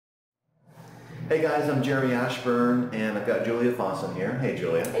Hey guys, I'm Jeremy Ashburn, and I've got Julia Fosson here. Hey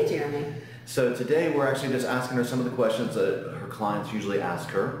Julia. Hey Jeremy. So today we're actually just asking her some of the questions that her clients usually ask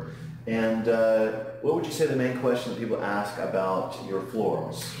her. And what would you say the main question that people ask about your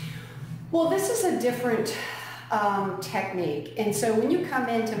florals? Well, this is a different technique, and so when you come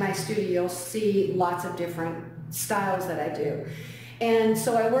into my studio, you'll see lots of different styles that I do. And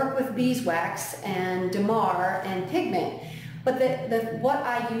so I work with beeswax and damar and pigment. But what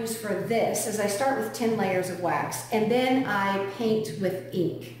I use for this is I start with 10 layers of wax, and then I paint with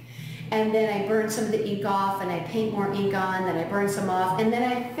ink. And then I burn some of the ink off, and I paint more ink on, then I burn some off, and then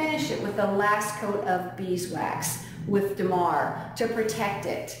I finish it with the last coat of beeswax with damar to protect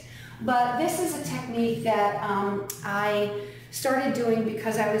it. But this is a technique that I started doing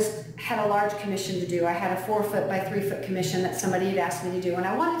because I had a large commission to do. I had a 4-foot by 3-foot commission that somebody had asked me to do, and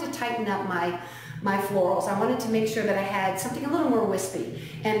I wanted to tighten up my florals. I wanted to make sure that I had something a little more wispy,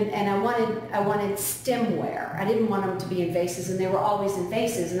 and I wanted stem wear. I didn't want them to be in vases, and they were always in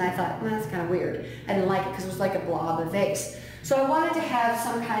vases, and I thought, well, that's kind of weird. I didn't like it because it was like a blob of vase. So I wanted to have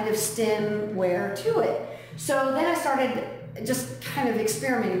some kind of stem wear to it. So then I started just kind of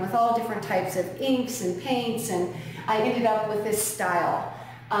experimenting with all different types of inks and paints, and I ended up with this style.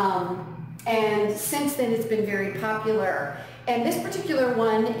 And since then it's been very popular. And this particular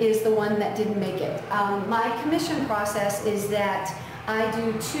one is the one that didn't make it. My commission process is that I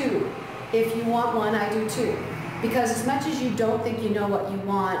do 2. If you want one, I do 2. Because as much as you don't think you know what you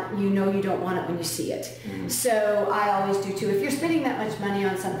want, you know you don't want it when you see it. So I always do 2. If you're spending that much money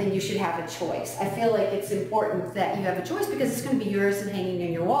on something, you should have a choice. I feel like it's important that you have a choice because it's going to be yours and hanging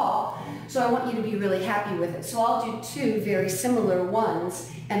in your wall. So I want you to be really happy with it. So I'll do 2 very similar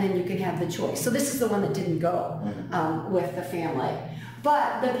ones, and then you can have the choice. So this is the one that didn't go with the family.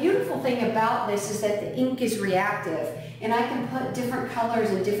 But the beautiful thing about this is that the ink is reactive, and I can put different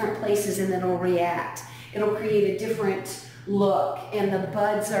colors in different places and then it'll react. It'll create a different look, and the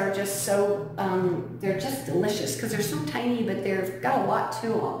buds are just so, they're just delicious because they're so tiny, but they've got a lot to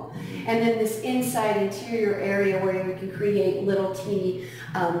them. And then this inside interior area where you can create little teeny,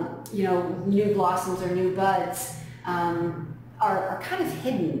 new blossoms or new buds are kind of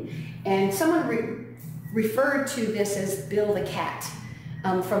hidden. And someone referred to this as Bill the Cat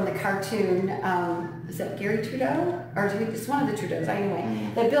from the cartoon, is that Gary Trudeau? Or it's one of the Trudeaus,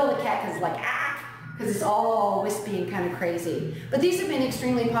 anyway. That Bill the Cat is like, because it's all wispy and kind of crazy. But these have been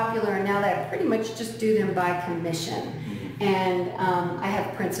extremely popular, and now that I pretty much just do them by commission. And I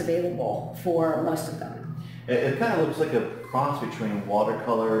have prints available for most of them. It kind of looks like a cross between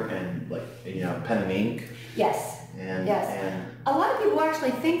watercolor and pen and ink. Yes. Yes. A lot of people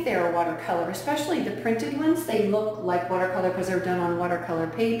actually think they're watercolor, especially the printed ones. They look like watercolor because they're done on watercolor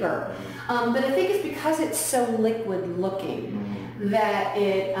paper. But I think it's because it's so liquid looking that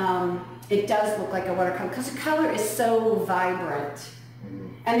it does look like a watercolor because the color is so vibrant.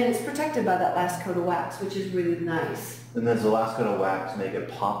 And then it's protected by that last coat of wax, which is really nice. And does the last coat of wax make it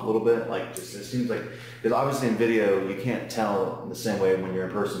pop a little bit? It seems like, because obviously in video you can't tell the same way when you're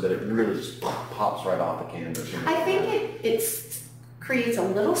in person, but it really just pops right off the canvas. I think it creates a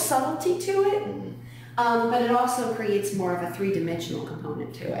little subtlety to it, but it also creates more of a 3-dimensional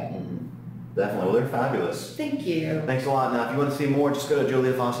component to it. Definitely. Well, they're fabulous. Thank you. Thanks a lot. Now, if you want to see more, just go to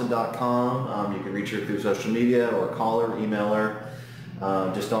juliafosson.com. You can reach her through social media or call her, email her.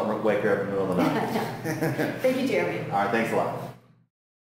 Just don't wake her up in the middle of the night. Thank you, Jeremy. All right. Thanks a lot.